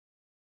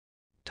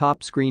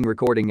Top screen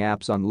recording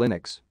apps on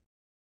Linux.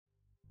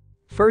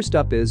 First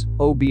up is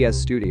OBS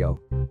Studio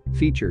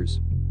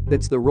Features.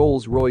 It's the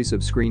Rolls-Royce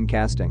of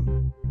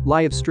screencasting.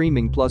 Live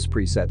streaming plus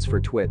presets for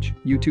Twitch,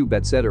 YouTube,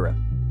 etc.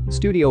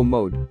 Studio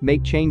mode,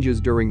 make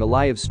changes during a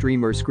live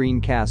stream or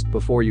screencast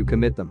before you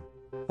commit them.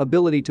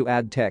 Ability to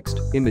add text,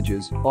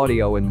 images,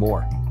 audio and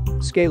more.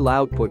 Scale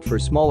output for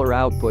smaller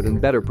output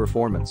and better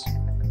performance.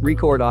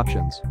 Record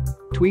options.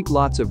 Tweak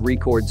lots of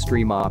record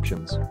stream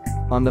options.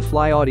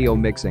 On-the-fly audio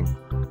mixing.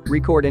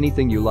 Record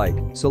anything you like,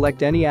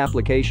 select any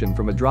application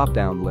from a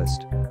drop-down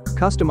list.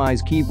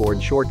 Customize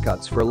keyboard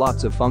shortcuts for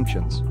lots of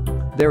functions.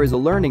 There is a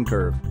learning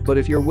curve, but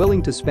if you're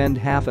willing to spend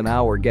half an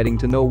hour getting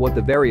to know what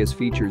the various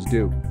features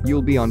do,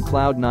 you'll be on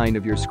cloud 9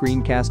 of your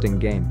screencasting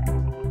game.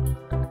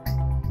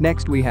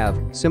 Next we have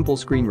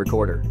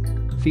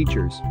SimpleScreenRecorder.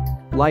 Features.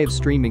 Live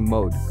streaming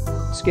mode.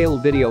 Scale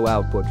video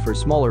output for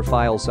smaller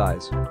file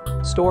size.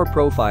 Store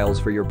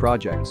profiles for your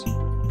projects.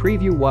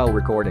 Preview while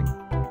recording.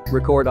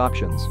 Record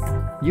options.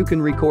 You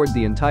can record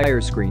the entire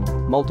screen,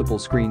 multiple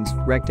screens,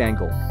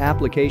 rectangle,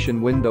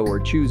 application window or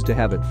choose to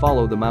have it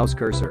follow the mouse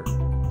cursor.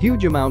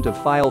 Huge amount of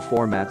file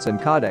formats and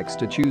codecs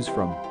to choose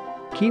from.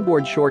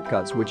 Keyboard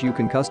shortcuts which you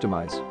can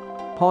customize.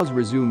 Pause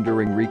resume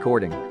during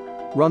recording.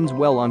 Runs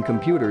well on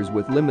computers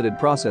with limited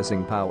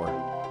processing power.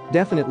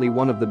 Definitely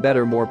one of the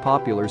better, more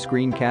popular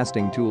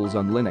screencasting tools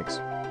on Linux.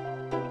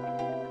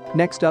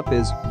 Next up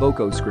is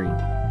Vokoscreen.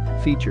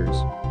 Features.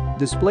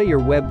 Display your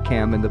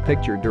webcam in the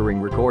picture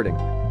during recording.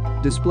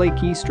 Display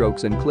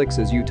keystrokes and clicks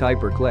as you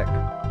type or click.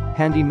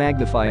 Handy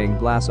magnifying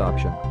glass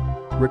option.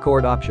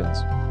 Record options.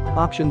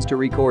 Options to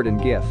record in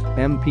GIF,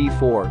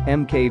 MP4,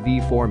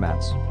 MKV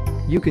formats.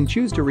 You can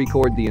choose to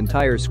record the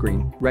entire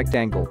screen,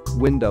 rectangle,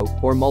 window,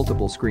 or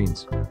multiple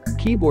screens.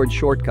 Keyboard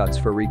shortcuts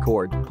for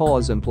record,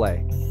 pause and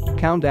play.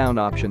 Countdown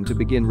option to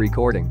begin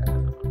recording.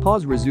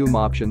 Pause resume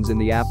options in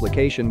the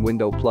application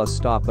window plus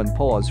stop and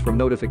pause from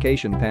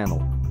notification panel.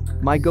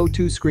 My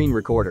go-to screen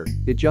recorder,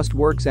 it just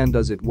works and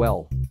does it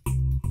well.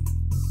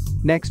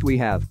 Next we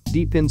have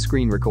Deepin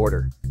screen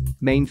recorder.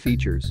 Main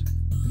features.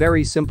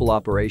 Very simple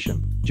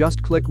operation.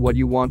 Just click what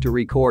you want to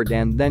record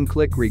and then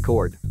click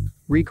record.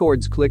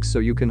 Records clicks so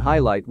you can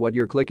highlight what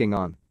you're clicking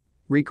on.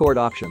 Record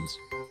options.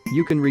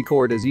 You can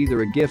record as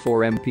either a GIF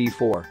or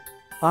MP4.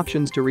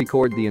 Options to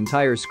record the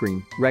entire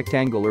screen,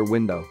 rectangle or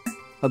window.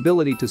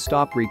 Ability to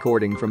stop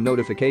recording from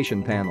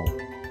notification panel.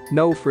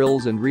 No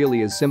frills and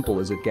really as simple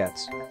as it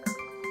gets.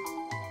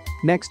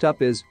 Next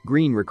up is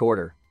Green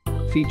Recorder.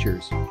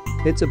 Features.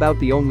 It's about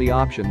the only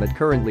option that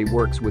currently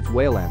works with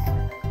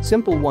Wayland.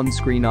 Simple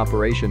one-screen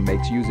operation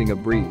makes using a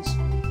breeze.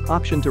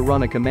 Option to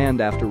run a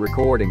command after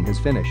recording has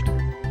finished.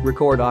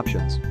 Record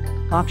options.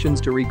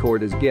 Options to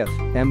record as GIF,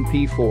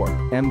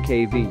 MP4,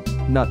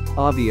 MKV, NUT,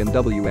 AVI and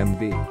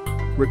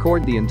WMV.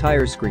 Record the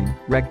entire screen,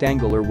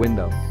 rectangle or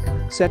window.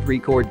 Set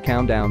record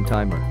countdown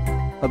timer.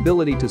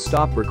 Ability to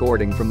stop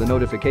recording from the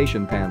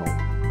notification panel.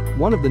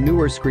 One of the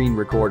newer screen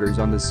recorders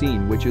on the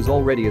scene which is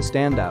already a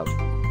standout.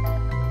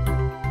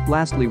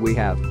 Lastly we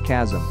have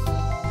Kazam.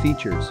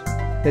 Features.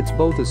 It's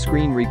both a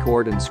screen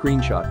record and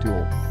screenshot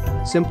tool.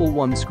 Simple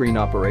one-screen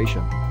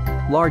operation.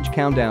 Large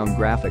countdown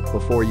graphic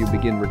before you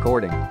begin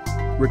recording.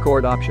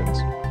 Record options.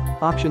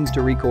 Options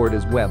to record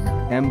as web,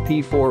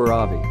 MP4 or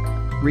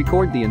AVI.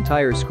 Record the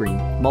entire screen,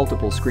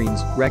 multiple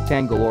screens,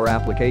 rectangle or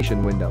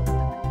application window.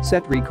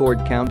 Set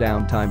record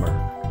countdown timer.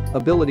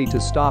 Ability to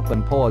stop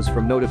and pause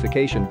from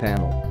notification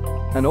panel.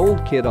 An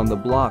old kid on the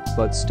block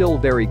but still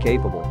very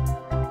capable.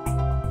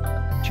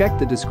 Check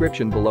the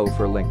description below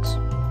for links.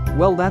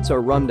 Well, that's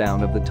our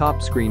rundown of the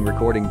top screen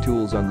recording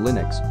tools on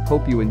Linux.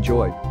 Hope you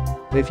enjoyed.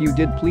 If you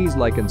did, please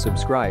like and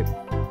subscribe.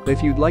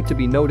 If you'd like to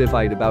be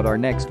notified about our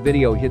next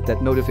video, hit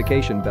that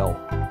notification bell.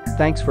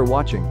 Thanks for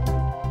watching.